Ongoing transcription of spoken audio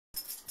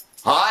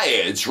Hi,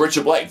 it's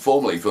Richard Blake,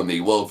 formerly from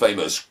the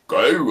world-famous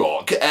Go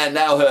Rock, and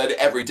now heard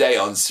every day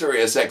on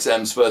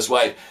SiriusXM's First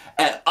Wave.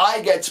 And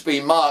I get to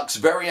be Marc's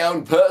very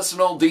own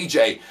personal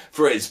DJ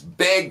for his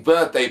big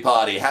birthday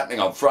party happening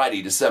on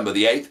Friday, December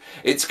the 8th.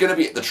 It's going to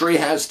be at the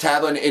Treehouse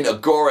Tavern in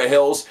Agoura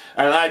Hills,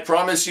 and I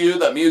promise you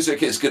the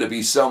music is going to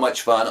be so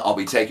much fun. I'll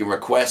be taking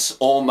requests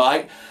all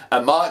night,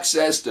 and Marc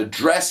says to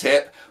dress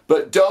hip,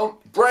 but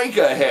don't break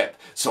a hip.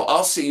 So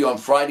I'll see you on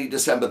Friday,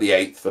 December the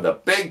 8th for the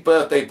big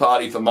birthday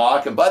party for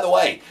Marc. And by the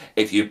way,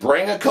 if you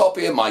bring a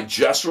copy of my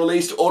just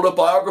released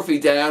autobiography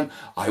down,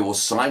 I will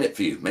sign it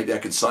for you. Maybe I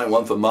could sign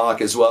one for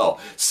Marc as well.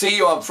 See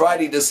you on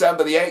Friday,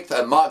 December the 8th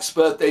at Marc's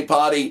birthday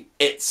party.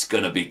 It's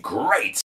going to be great.